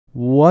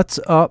What's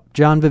up?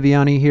 John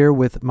Viviani here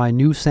with my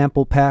new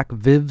sample pack,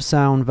 Viv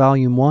Sound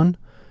Volume 1.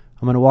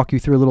 I'm going to walk you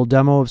through a little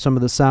demo of some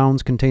of the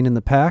sounds contained in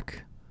the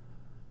pack.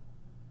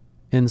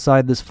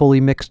 Inside this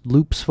fully mixed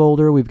loops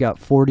folder, we've got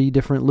 40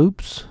 different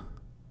loops.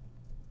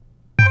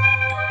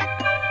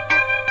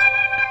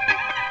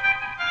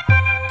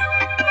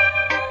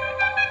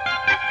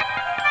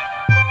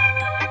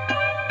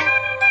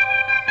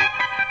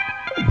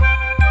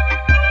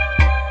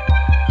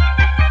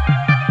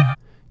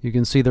 You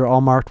can see they're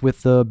all marked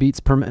with the beats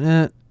per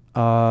minute,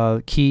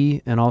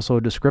 key, and also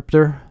a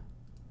descriptor.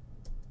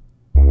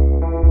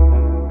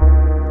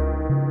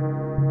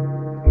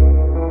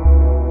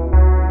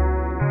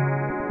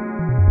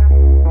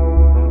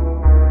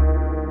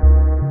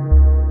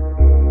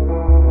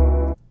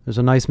 There's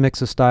a nice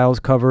mix of styles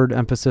covered,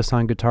 emphasis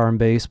on guitar and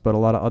bass, but a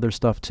lot of other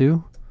stuff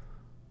too.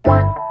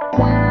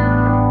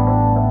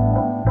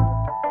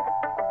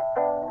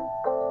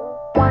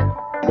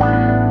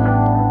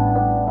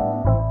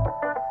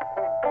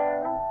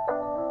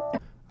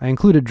 I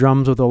included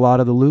drums with a lot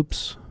of the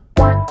loops.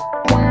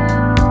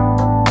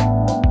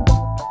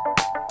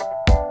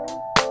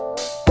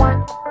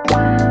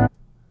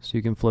 So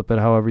you can flip it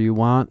however you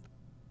want.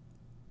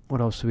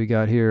 What else do we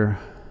got here?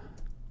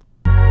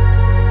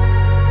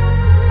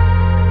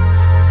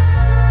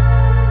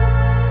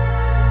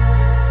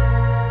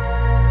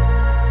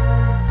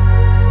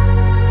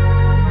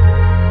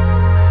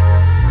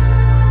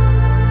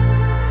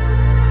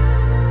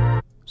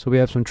 So we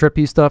have some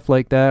trippy stuff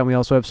like that, and we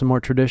also have some more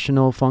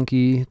traditional,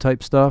 funky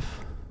type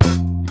stuff.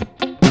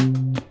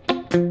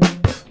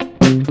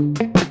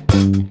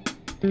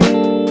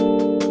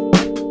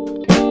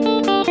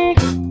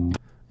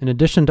 In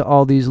addition to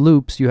all these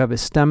loops, you have a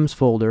stems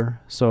folder.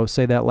 So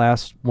say that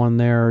last one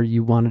there,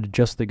 you wanted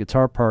just the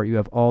guitar part. You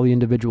have all the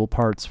individual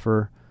parts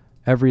for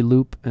every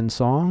loop and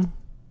song.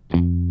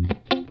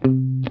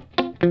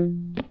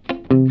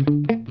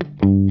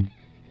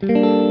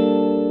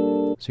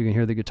 So you can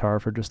hear the guitar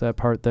for just that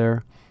part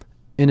there.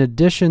 In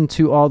addition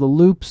to all the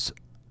loops,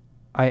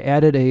 I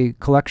added a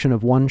collection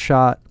of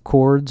one-shot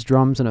chords,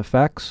 drums, and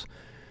effects.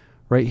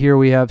 Right here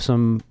we have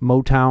some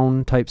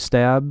Motown type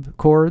stab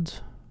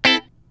chords.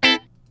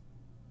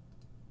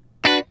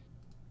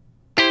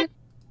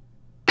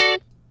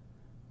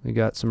 We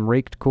got some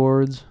raked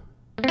chords.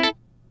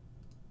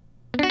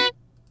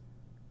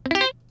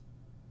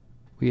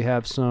 We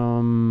have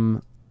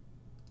some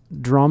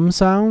drum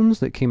sounds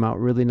that came out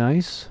really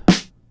nice.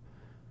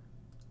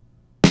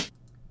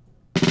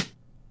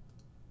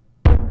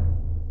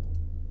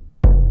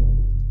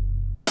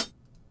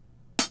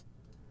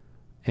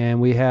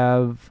 And we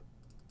have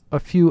a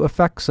few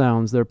effect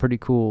sounds that are pretty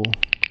cool.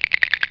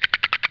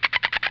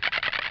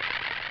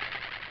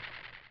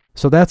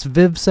 So that's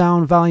Viv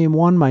Sound Volume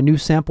 1, my new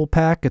sample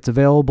pack. It's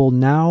available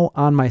now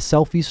on my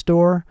Selfie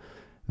store,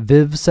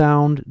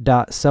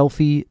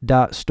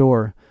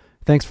 vivsound.selfie.store.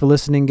 Thanks for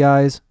listening,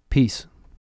 guys. Peace.